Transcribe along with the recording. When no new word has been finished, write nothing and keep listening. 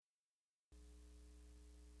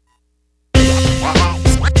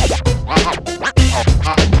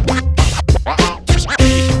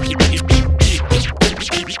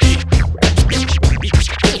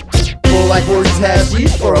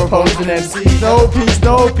opposing MCs. No peace,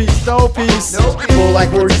 no peace, no peace. Full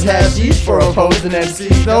like orgies hashish for opposing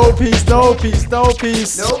MCs. No peace, no peace, no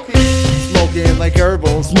peace. Smoking like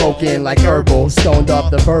herbal, Smoking like herbal, stoned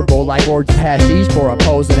up the verbal like orgies hashish for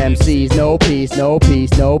opposing MCs. No peace, no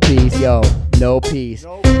peace, no peace, yo, no peace.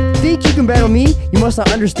 Think you can battle me? You must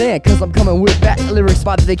not understand, cause I'm coming with fat lyrics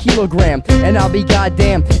by the kilogram, and I'll be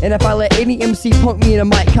goddamn. And if I let any MC punk me in a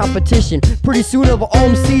mic competition, pretty soon of all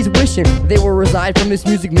MCs wishing they will reside from this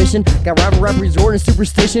music mission. Got rap resort and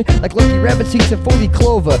superstition like Lucky Rabbit seats and 40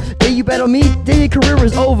 clover. Day you battle me, then your career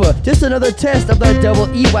is over. Just another test of the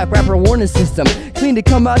double E whack rapper warning system. Clean to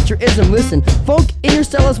come out your ism, listen. Funk in your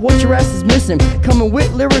style is what your ass is missing. Coming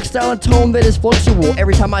with lyric style and tone that is fluctual.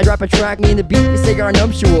 Every time I drop a track, me and the beat is cigar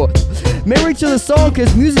nuptial. Married to the song,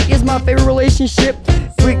 cause music is my favorite relationship.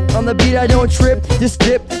 Quick on the beat, I don't trip, just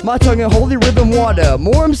dip my tongue in holy rhythm water.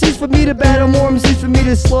 More MCs for me to battle, more MCs for me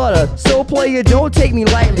to slaughter. So player, don't take me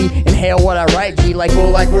lightly. Inhale what I write, G, like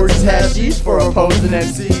full like orgies hashish for opposing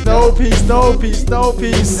MCs. No peace, no peace, no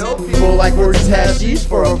peace. Full like orgies hashish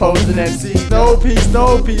for opposing MCs. No peace,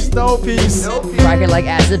 no peace, no peace. Cracking like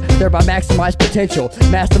acid, thereby maximize potential.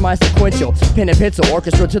 Mastermind sequential, pen and pencil,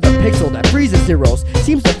 orchestra to the pixel that freezes zeros.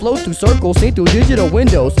 Seems to float through circles, seen through digital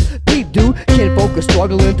windows. Beep do, can't focus,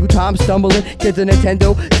 struggling through time, stumbling. Get the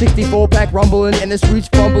Nintendo 64-pack rumbling, and the streets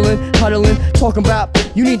fumbling, huddling. Talking about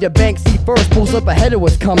you need to bank seat first, pulls up ahead of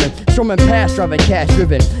what's coming. Storming past, driving cash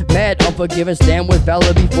driven. Mad, unforgiving, stand with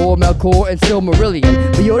valor before Melkor and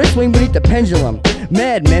Silmarillion. But yo, they swing beneath the pendulum.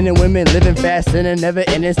 Mad men and women living fast in a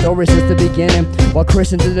never-ending story since the beginning. While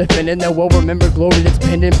Christians are defending the well-remembered glory that's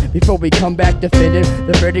pending. Before we come back defending,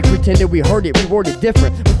 the verdict pretended we heard it, we worded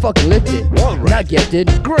different. We fucking lifted, not gifted.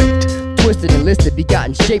 Great. Twisted and listed,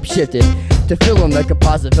 begotten, shape-shifted to fill in the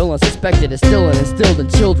composite villain suspected is still and instilled in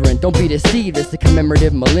children. Don't be deceived, it's the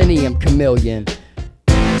commemorative millennium chameleon.